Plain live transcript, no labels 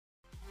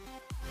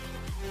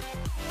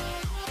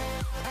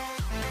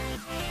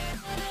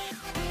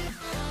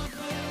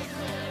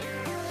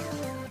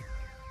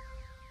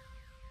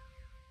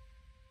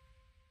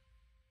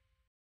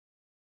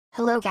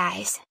Hello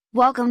guys,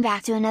 welcome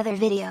back to another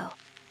video.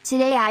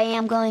 Today I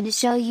am going to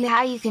show you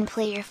how you can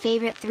play your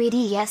favorite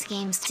 3DS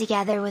games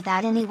together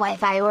without any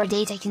Wi-Fi or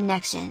data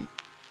connection.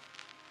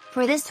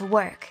 For this to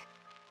work,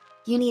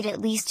 you need at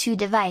least two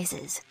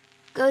devices.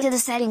 Go to the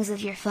settings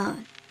of your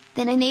phone,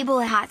 then enable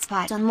a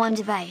hotspot on one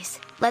device,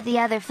 let the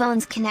other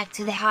phones connect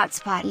to the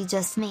hotspot you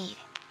just made.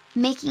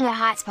 Making a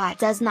hotspot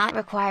does not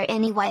require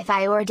any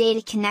Wi-Fi or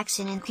data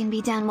connection and can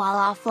be done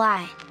while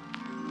offline.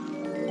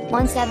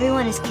 Once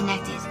everyone is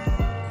connected,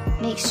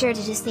 make sure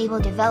to disable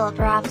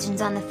developer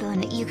options on the phone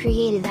that you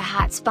created the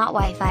hotspot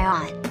Wi-Fi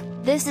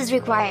on. This is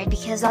required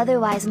because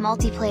otherwise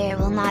multiplayer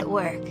will not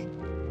work.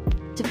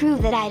 To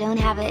prove that I don't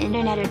have an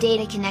internet or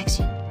data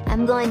connection,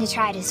 I'm going to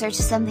try to search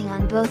something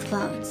on both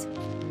phones.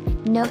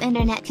 No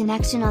internet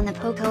connection on the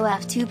Poco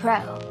F2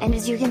 Pro, and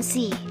as you can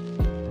see,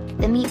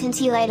 the Mi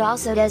 10T Lite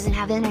also doesn't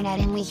have internet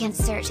and we can't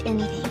search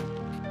anything.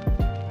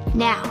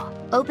 Now,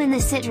 open the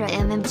Citra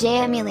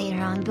MMJ emulator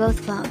on both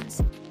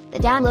phones. The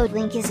download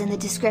link is in the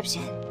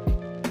description.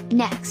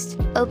 Next,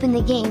 open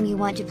the game you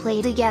want to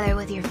play together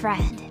with your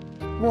friend.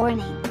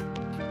 Warning!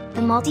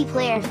 The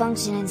multiplayer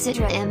function in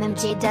Citra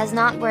MMJ does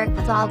not work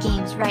with all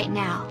games right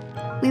now.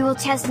 We will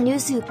test New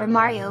Super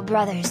Mario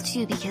Bros.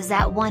 2 because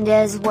that one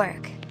does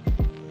work.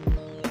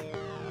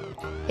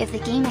 If the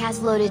game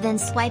has loaded, then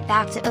swipe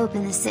back to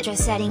open the Citra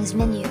settings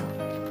menu.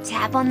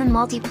 Tap on the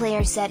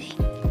multiplayer setting.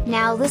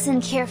 Now listen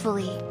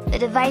carefully, the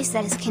device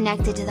that is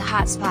connected to the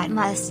hotspot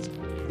must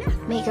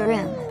make a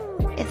room.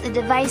 If the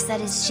device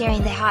that is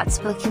sharing the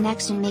hotspot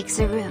connection makes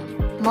a room,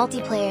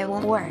 multiplayer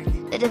won't work.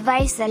 The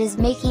device that is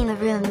making the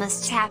room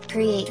must tap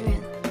create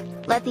room.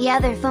 Let the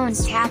other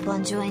phones tap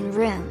on join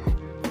room.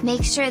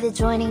 Make sure the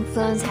joining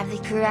phones have the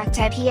correct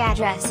IP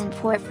address and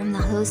port from the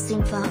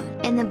hosting phone.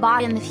 In the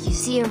bottom, if you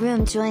see a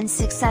room joined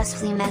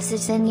successfully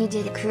message, then you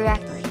did it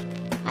correctly.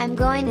 I'm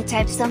going to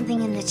type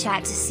something in the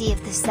chat to see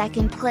if the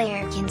second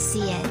player can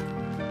see it.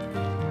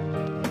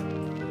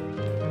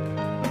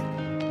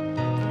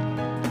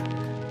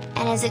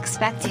 And as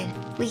expected,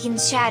 we can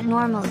chat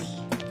normally.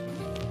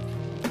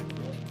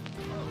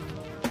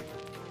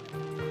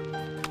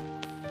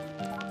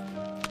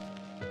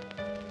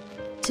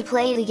 To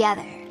play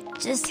together,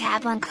 just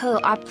tap on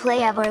Co-op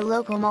Play or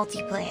Local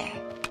Multiplayer.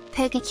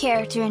 Pick a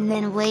character and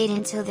then wait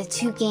until the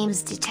two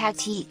games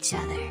detect each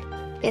other.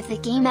 If the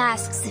game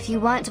asks if you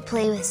want to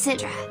play with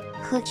Citra,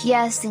 click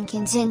Yes and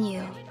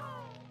continue.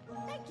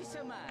 Thank you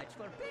so much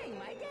for playing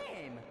my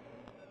game.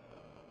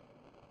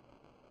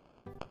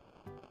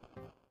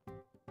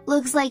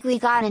 Looks like we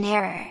got an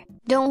error.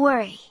 Don't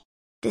worry.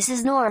 This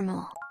is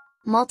normal.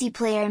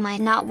 Multiplayer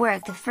might not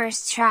work the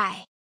first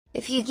try.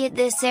 If you get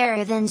this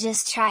error, then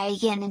just try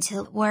again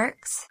until it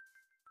works.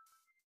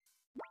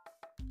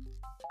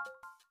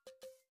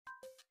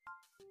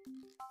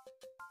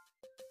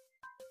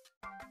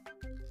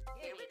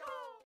 Here we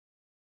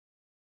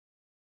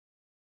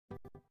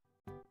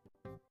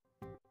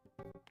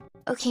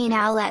go. Okay,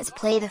 now let's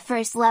play the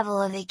first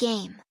level of the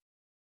game.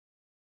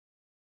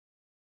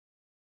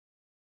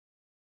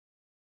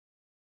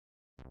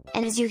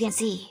 And as you can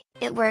see,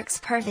 it works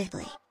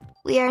perfectly.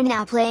 We are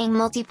now playing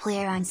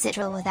multiplayer on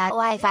Citra without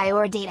Wi-Fi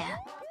or data.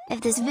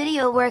 If this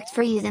video worked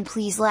for you, then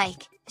please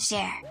like,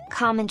 share,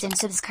 comment and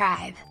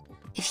subscribe.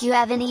 If you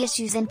have any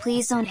issues, then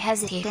please don't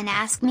hesitate and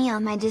ask me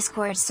on my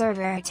Discord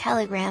server or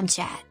Telegram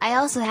chat. I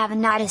also have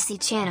an Odysee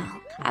channel.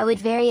 I would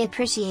very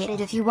appreciate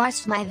it if you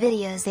watched my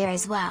videos there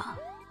as well.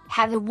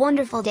 Have a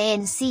wonderful day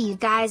and see you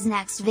guys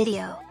next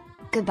video.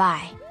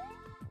 Goodbye.